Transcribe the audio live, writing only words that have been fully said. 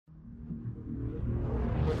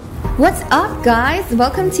What's up, guys?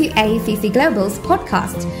 Welcome to AFC Global's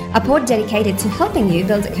podcast, a pod dedicated to helping you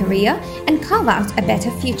build a career and carve out a better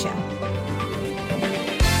future.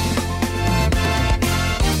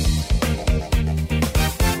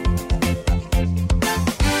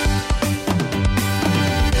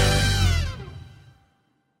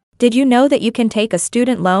 Did you know that you can take a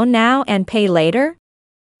student loan now and pay later?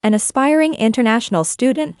 An aspiring international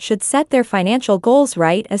student should set their financial goals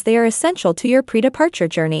right, as they are essential to your pre-departure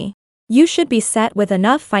journey. You should be set with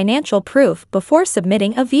enough financial proof before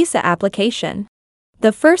submitting a visa application.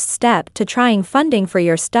 The first step to trying funding for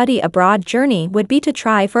your study abroad journey would be to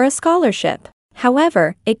try for a scholarship.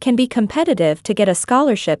 However, it can be competitive to get a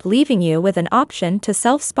scholarship, leaving you with an option to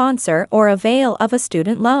self-sponsor or avail of a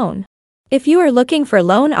student loan. If you are looking for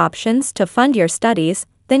loan options to fund your studies,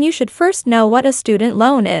 then you should first know what a student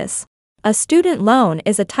loan is. A student loan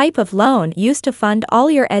is a type of loan used to fund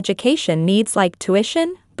all your education needs like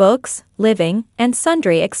tuition, books, living, and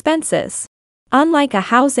sundry expenses. Unlike a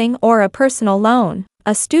housing or a personal loan,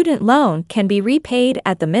 a student loan can be repaid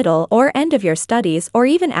at the middle or end of your studies, or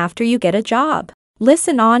even after you get a job.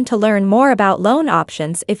 Listen on to learn more about loan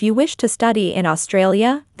options if you wish to study in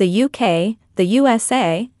Australia, the UK, the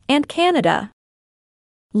USA, and Canada.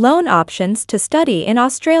 Loan options to study in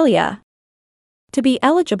Australia. To be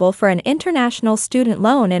eligible for an international student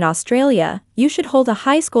loan in Australia, you should hold a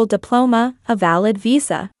high school diploma, a valid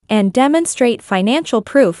visa, and demonstrate financial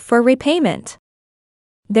proof for repayment.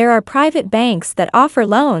 There are private banks that offer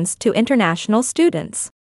loans to international students.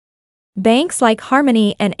 Banks like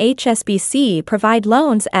Harmoney and HSBC provide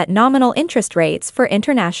loans at nominal interest rates for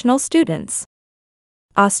international students.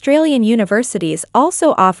 Australian universities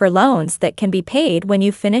also offer loans that can be paid when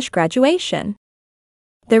you finish graduation.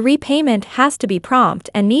 The repayment has to be prompt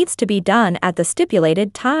and needs to be done at the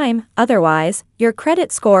stipulated time, otherwise, your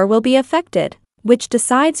credit score will be affected, which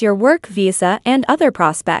decides your work visa and other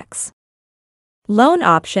prospects. Loan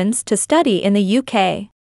options to study in the UK.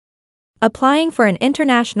 Applying for an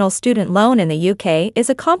international student loan in the UK is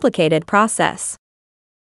a complicated process.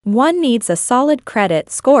 One needs a solid credit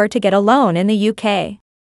score to get a loan in the UK.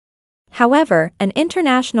 However, an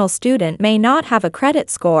international student may not have a credit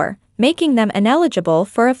score, making them ineligible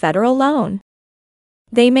for a federal loan.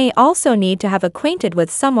 They may also need to have acquainted with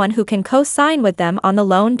someone who can co-sign with them on the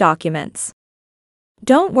loan documents.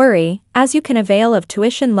 Don't worry, as you can avail of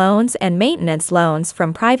tuition loans and maintenance loans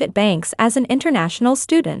from private banks as an international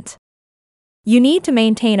student. You need to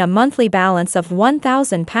maintain a monthly balance of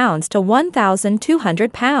 £1,000 to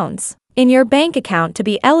 £1,200 in your bank account to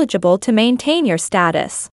be eligible to maintain your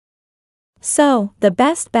status. So, the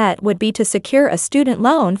best bet would be to secure a student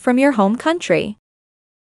loan from your home country.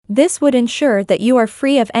 This would ensure that you are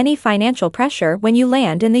free of any financial pressure when you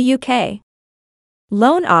land in the UK.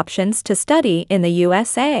 Loan options to study in the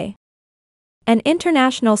USA. An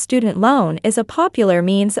international student loan is a popular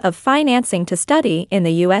means of financing to study in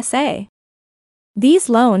the USA. These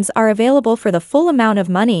loans are available for the full amount of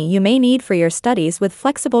money you may need for your studies with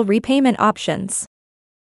flexible repayment options.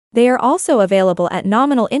 They are also available at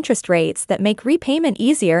nominal interest rates that make repayment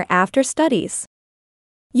easier after studies.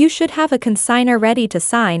 You should have a consignor ready to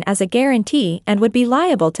sign as a guarantee and would be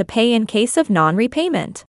liable to pay in case of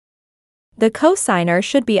non-repayment. The cosigner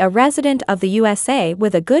should be a resident of the USA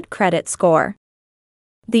with a good credit score.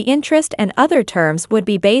 The interest and other terms would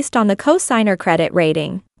be based on the cosigner credit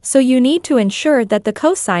rating, so you need to ensure that the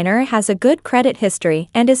cosigner has a good credit history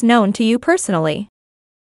and is known to you personally.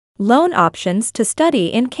 Loan options to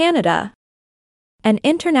study in Canada. An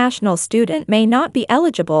international student may not be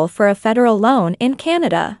eligible for a federal loan in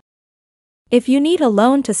Canada. If you need a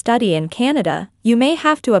loan to study in Canada, you may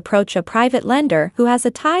have to approach a private lender who has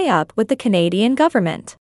a tie-up with the Canadian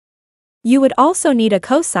government. You would also need a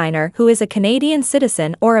cosigner who is a Canadian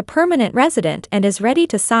citizen or a permanent resident and is ready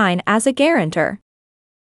to sign as a guarantor.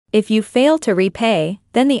 If you fail to repay,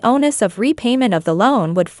 then the onus of repayment of the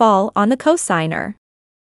loan would fall on the cosigner.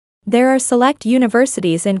 There are select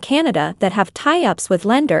universities in Canada that have tie-ups with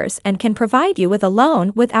lenders and can provide you with a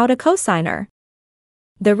loan without a cosigner.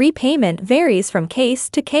 The repayment varies from case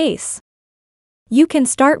to case. You can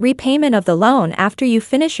start repayment of the loan after you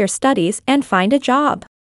finish your studies and find a job.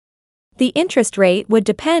 The interest rate would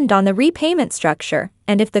depend on the repayment structure,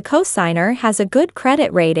 and if the cosigner has a good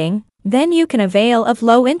credit rating, then you can avail of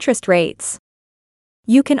low interest rates.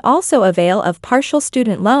 You can also avail of partial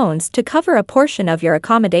student loans to cover a portion of your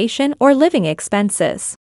accommodation or living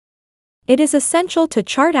expenses. It is essential to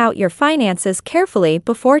chart out your finances carefully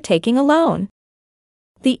before taking a loan.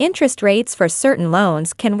 The interest rates for certain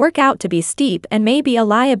loans can work out to be steep and may be a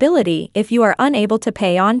liability if you are unable to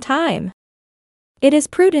pay on time. It is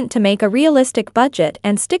prudent to make a realistic budget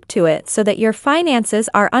and stick to it so that your finances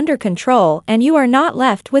are under control and you are not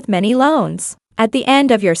left with many loans at the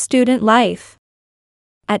end of your student life.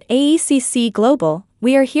 At AECC Global,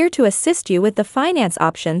 we are here to assist you with the finance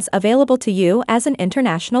options available to you as an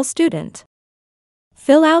international student.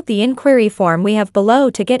 Fill out the inquiry form we have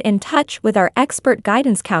below to get in touch with our expert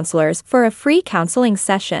guidance counselors for a free counseling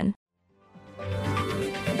session.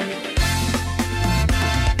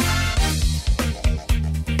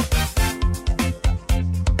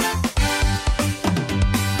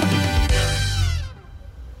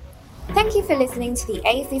 Thank you for listening to the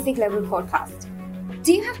AECC Global podcast.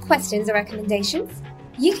 Do you have questions or recommendations?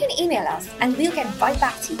 You can email us and we'll get right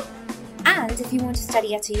back to you. And if you want to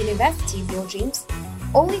study at a university of your dreams,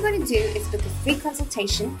 all you're going to do is book a free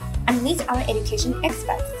consultation and meet our education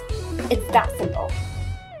experts. It's that simple.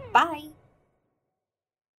 Bye.